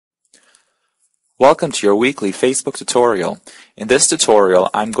Welcome to your weekly Facebook tutorial. In this tutorial,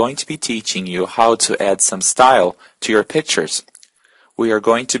 I'm going to be teaching you how to add some style to your pictures. We are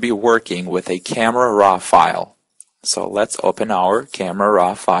going to be working with a Camera Raw file. So let's open our Camera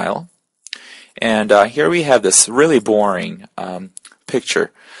Raw file. And here we have this really boring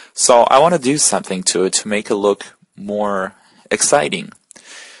picture. So I want to do something to it to make it look more exciting.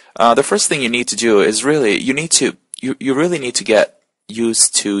 The first thing you need to do is you really need to get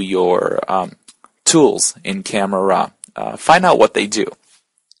used to your tools in Camera Raw. Find out what they do.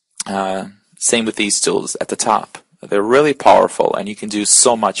 Same with these tools at the top. They're really powerful and you can do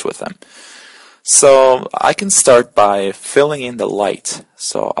so much with them. So I can start by filling in the light.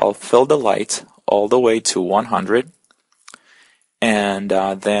 So I'll fill the light all the way to 100, and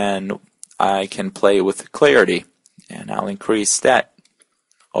then I can play with clarity, and I'll increase that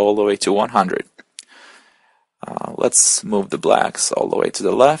all the way to 100. Let's move the blacks all the way to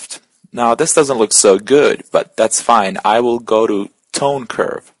the left. Now this doesn't look so good, but that's fine. I will go to tone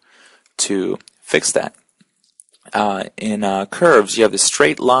curve to fix that. In curves, you have this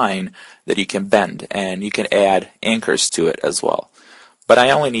straight line that you can bend, and you can add anchors to it as well. But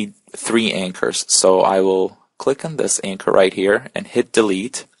I only need 3 anchors, so I will click on this anchor right here and hit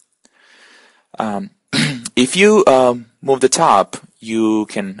delete. If you move the top, you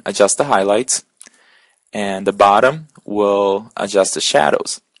can adjust the highlights, and the bottom will adjust the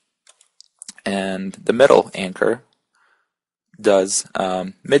shadows. And the middle anchor does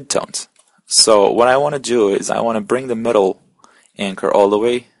midtones. So what I want to do is I want to bring the middle anchor all the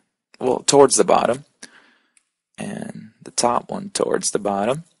way, towards the bottom, and the top one towards the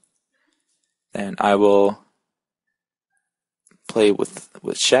bottom. And I will play with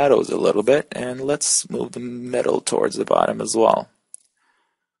shadows a little bit, and let's move the middle towards the bottom as well.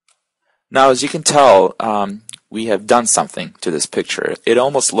 Now, as you can tell, we have done something to this picture. It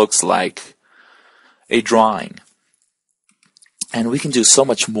almost looks like a drawing, and we can do so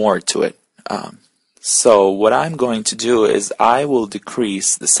much more to it. So what I'm going to do is I will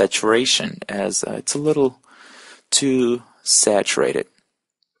decrease the saturation, as it's a little too saturated.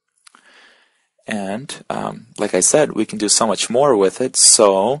 And like I said, we can do so much more with it.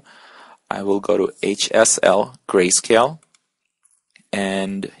 So I will go to HSL grayscale,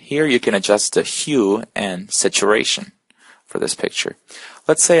 and here you can adjust the hue and saturation for this picture.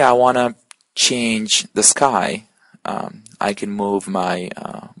 Let's say I want to change the sky. I can move my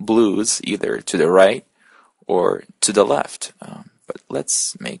blues either to the right or to the left. But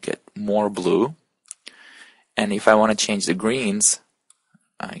let's make it more blue. And if I want to change the greens,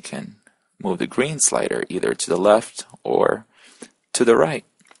 I can move the green slider either to the left or to the right.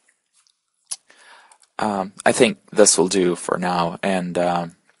 I think this will do for now. And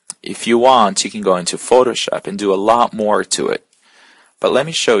if you want, you can go into Photoshop and do a lot more to it. But let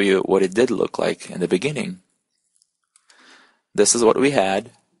me show you what it did look like in the beginning. This is what we had.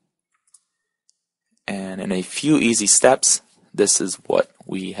 And in a few easy steps, this is what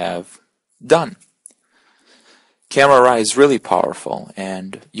we have done. Camera Raw is really powerful,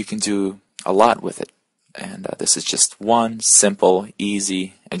 and you can do a lot with it. And this is just one simple,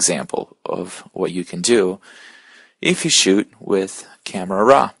 easy example of what you can do if you shoot with Camera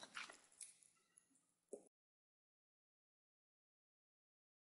Raw.